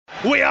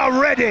We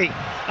are ready,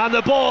 and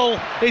the ball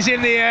is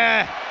in the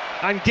air,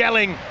 and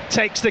Gelling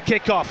takes the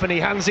kick off, and he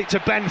hands it to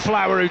Ben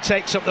Flower, who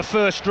takes up the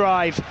first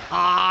drive.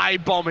 High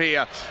bomb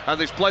here, and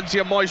there's plenty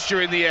of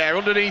moisture in the air.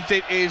 Underneath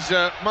it is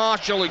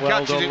Marshall, who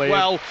catches it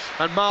well,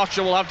 and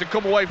Marshall will have to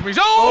come away from his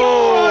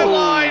own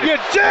line. You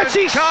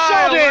dirty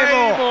sod,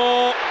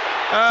 Amo!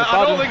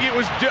 I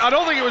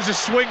don't think it was a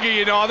swinger,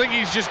 you know. I think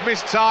he's just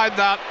mistimed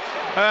that.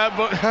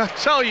 But I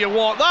tell you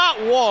what, that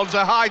was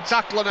a high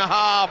tackle and a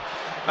half.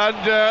 And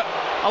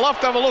I'll have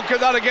to have a look at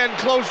that again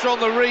closer on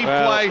the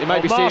replay.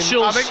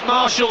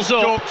 Marshall's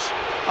up.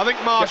 I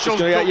think Marshall's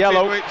ducked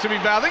yellow. into it, to be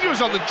fair. I think it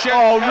was on the chest.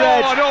 Oh,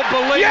 red. I don't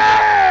believe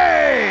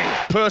Yay!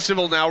 it.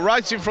 Percival now,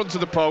 right in front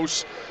of the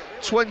post,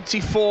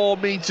 24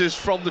 metres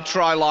from the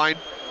try line.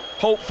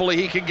 Hopefully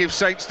he can give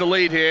Saints the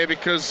lead here,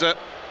 because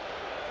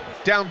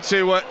down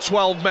to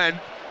 12 men.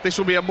 This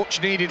will be a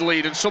much needed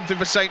lead and something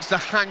for Saints to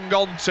hang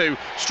on to.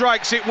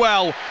 Strikes it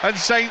well, and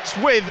Saints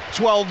with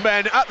 12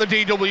 men at the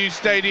DW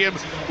Stadium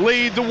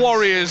lead the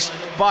Warriors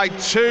by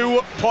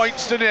 2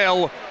 points to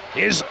 0.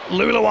 Here's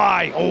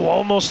Luluai,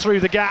 almost through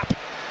the gap.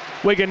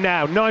 Wigan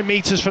now, 9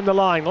 metres from the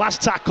line,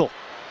 last tackle.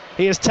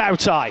 Here's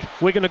Tautai.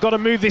 Wigan have got to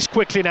move this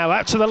quickly now,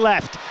 out to the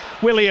left.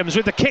 Williams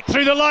with the kick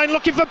through the line,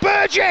 looking for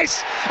Burgess.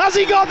 Has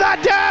he got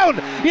that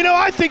down? You know,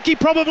 I think he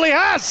probably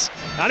has.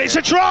 And it's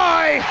a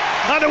try,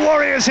 and the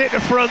Warriors hit the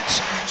front.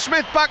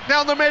 Smith back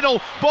down the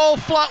middle, ball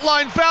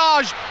flatline,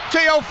 Farge.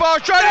 Teo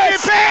Farge trying to get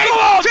in.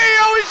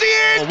 Teo, is he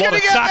in? Can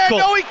he get there?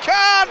 No, he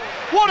can't.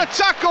 What a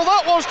tackle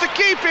that was to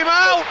keep him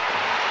out.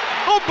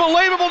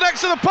 Unbelievable,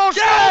 next to the post.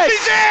 Yes!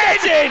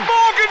 He's in!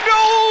 Morgan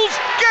Knowles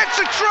gets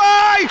a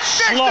try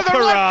next to the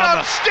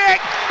left-hand stick.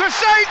 The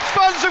Saints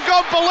fans have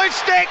gone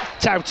ballistic.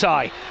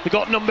 Tautai, we've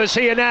got numbers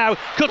here now.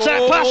 Cuts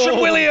out pass from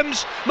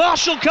Williams.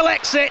 Marshall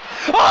collects it.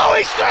 Oh,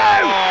 he's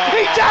through!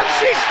 He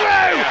dances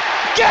through!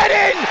 Get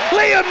in,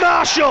 Liam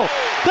Marshall!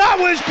 That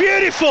was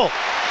beautiful.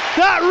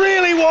 That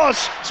really was.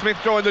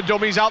 Smith throwing the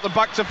dummies out the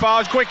back to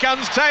Farge. Quick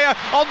hands, Taylor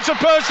onto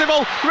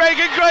Percival.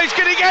 Regan Grace,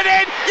 can he get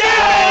in?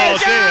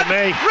 Yes! Oh, dear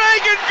me.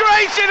 Regan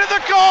Grace in at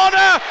the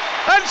corner,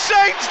 and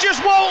Saints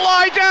just won't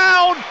lie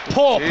down.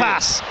 Poor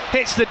pass,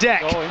 hits the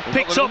deck,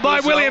 picked up by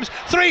Williams.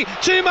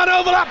 3-2-man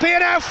overlap here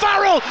now.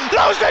 Farrell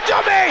throws the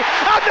dummy,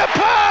 and the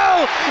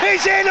pearl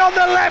is in on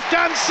the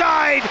left-hand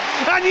side.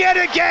 And yet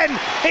again,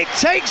 it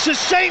takes a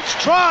Saints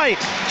try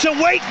to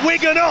wake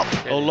Wigan up.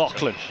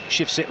 O'Loughlin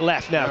shifts it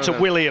left now to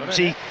Williams.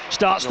 He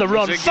starts the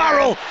run.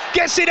 Farrell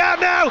gets it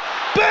out now.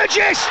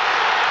 Burgess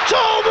to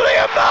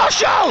Liam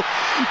Marshall.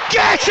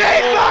 Get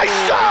in, my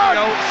son!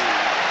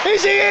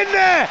 Is he in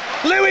there?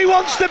 Louis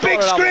wants the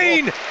big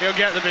screen. He'll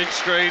get the big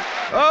screen.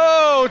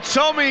 Oh,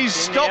 Tommy's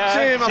stopped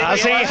him.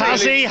 Has he?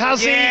 Yes, he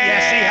has.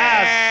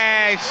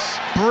 Yes.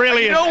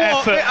 Brilliant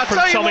effort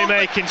from Tommy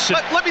Makinson.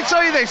 Let me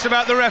tell you this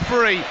about the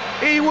referee.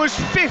 He was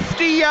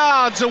 50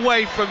 yards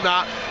away from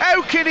that.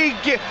 How can he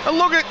and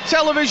look at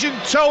television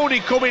Tony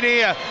coming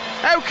here.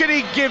 How can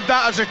he give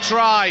that as a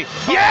try?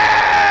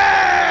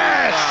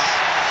 Yes!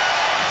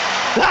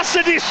 That's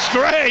a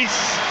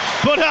disgrace.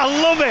 But I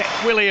love it,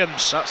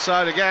 Williams. That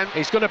side again.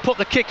 He's going to put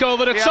the kick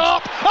over the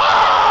top.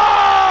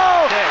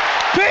 Oh!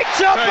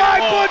 Picked up by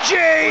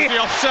Budgie. Was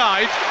the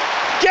offside?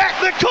 Get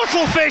the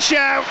cuttlefish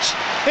out.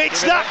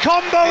 It's that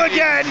combo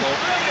again.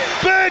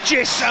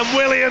 Burgess and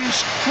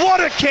Williams. What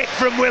a kick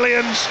from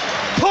Williams.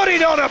 Put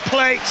it on a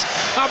plate,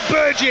 and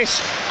Burgess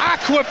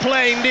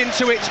aquaplaned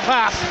into its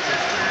path.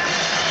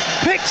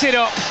 Picks it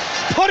up,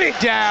 put it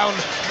down.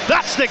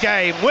 That's the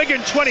game.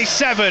 Wigan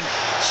 27,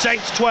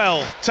 Saints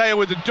 12. Taylor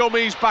with the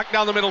dummies, back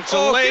down the middle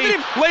to Lee.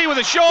 Lee with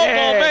a short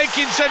ball,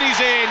 Makinson, he's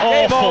in.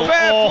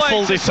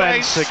 Awful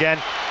defence again.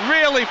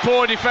 Really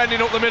poor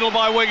defending up the middle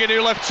by Wigan,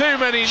 who left too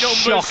many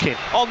numbers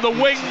on the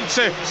wing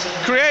to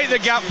create the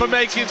gap for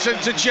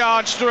Makinson to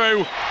charge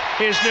through.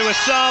 Here's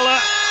Nuasala,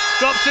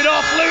 drops it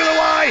off.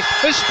 Luluai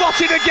has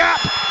spotted a gap.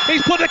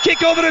 He's put a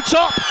kick over the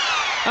top,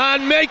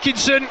 and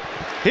Makinson,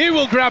 he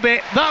will grab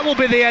it. That will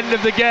be the end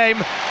of the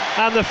game,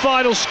 and the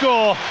final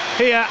score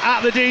here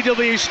at the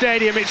DW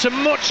Stadium. It's a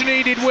much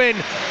needed win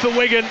for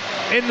Wigan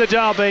in the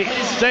derby.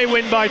 They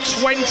win by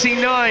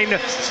 29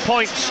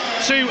 points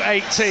to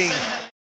 18.